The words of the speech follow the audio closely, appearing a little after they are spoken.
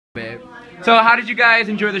Babe. So how did you guys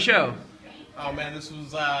enjoy the show? Oh man, this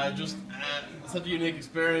was just such a unique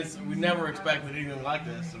experience. We never expected anything like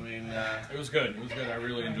this. I mean, it was good. It was good. I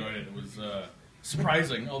really enjoyed it. It was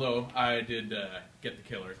surprising, although I did get the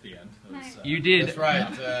killer at the end. You did. That's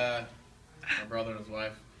right. My brother and his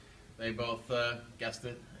wife, they both guessed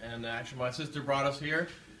it. And actually, my sister brought us here.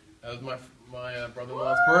 That was my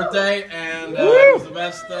brother-in-law's birthday, and it was the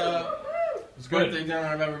best. Birthday dinner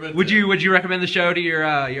I've ever been to. Would you recommend the show to your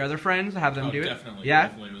other friends? Have them do it? Definitely. Yeah.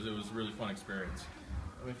 Definitely. It was a really fun experience.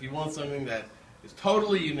 I mean, if you want something that is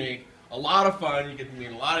totally unique, a lot of fun, you get to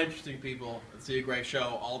meet a lot of interesting people and see a great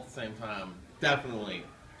show all at the same time, definitely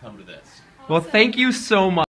come to this. Well, thank you so much.